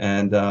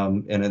 and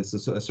it's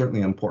certainly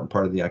an important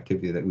part of the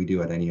activity that we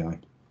do at NEI.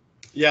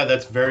 Yeah,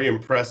 that's very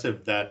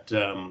impressive that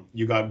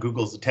you got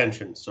Google's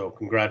attention. So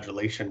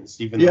congratulations.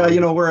 Yeah,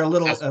 we're a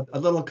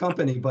little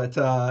company, but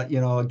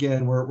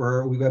again,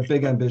 we've got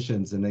big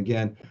ambitions, and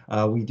again,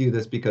 we do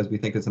this because we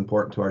think it's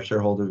important to our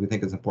shareholders. We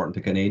think it's important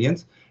to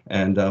Canadians,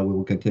 and we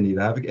will continue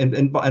to advocate.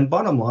 And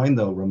bottom line,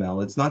 though,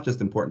 Romel, it's not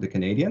just important to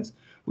Canadians.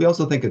 We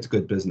also think it's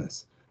good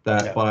business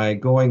that by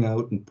going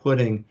out and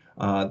putting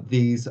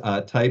these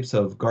types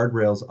of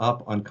guardrails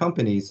up on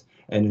companies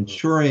and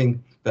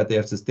ensuring that they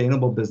have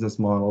sustainable business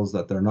models,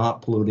 that they're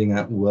not polluting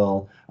at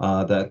will,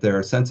 that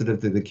they're sensitive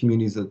to the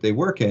communities that they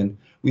work in,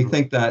 we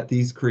think that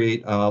these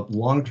create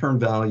long-term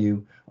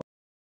value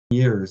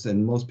years,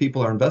 and most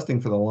people are investing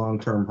for the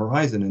long-term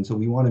horizon, and so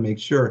we want to make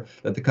sure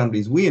that the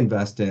companies we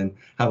invest in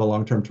have a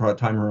long-term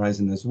time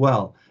horizon as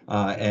well,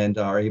 and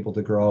are able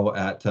to grow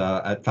at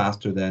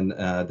faster than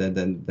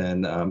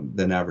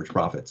average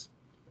profits.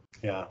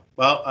 Yeah.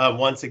 Well,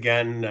 once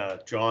again,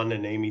 John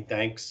and Amy,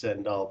 thanks,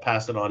 and I'll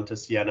pass it on to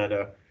Sienna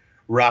to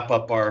wrap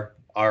up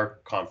our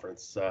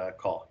conference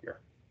call here.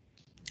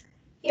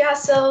 Yeah,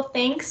 so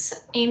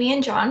thanks, Amy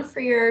and John, for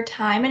your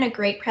time and a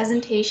great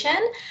presentation.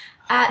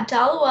 At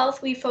Dhalla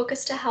Wealth, we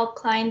focus to help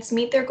clients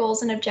meet their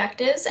goals and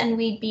objectives, and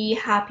we'd be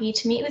happy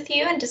to meet with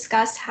you and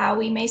discuss how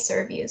we may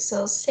serve you.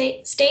 So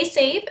stay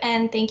safe,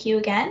 and thank you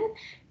again.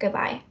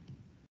 Goodbye.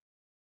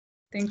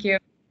 Thank you.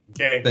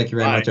 Okay. Thank you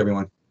very much,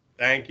 everyone.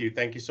 Thank you.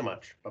 Thank you so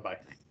much. Bye-bye.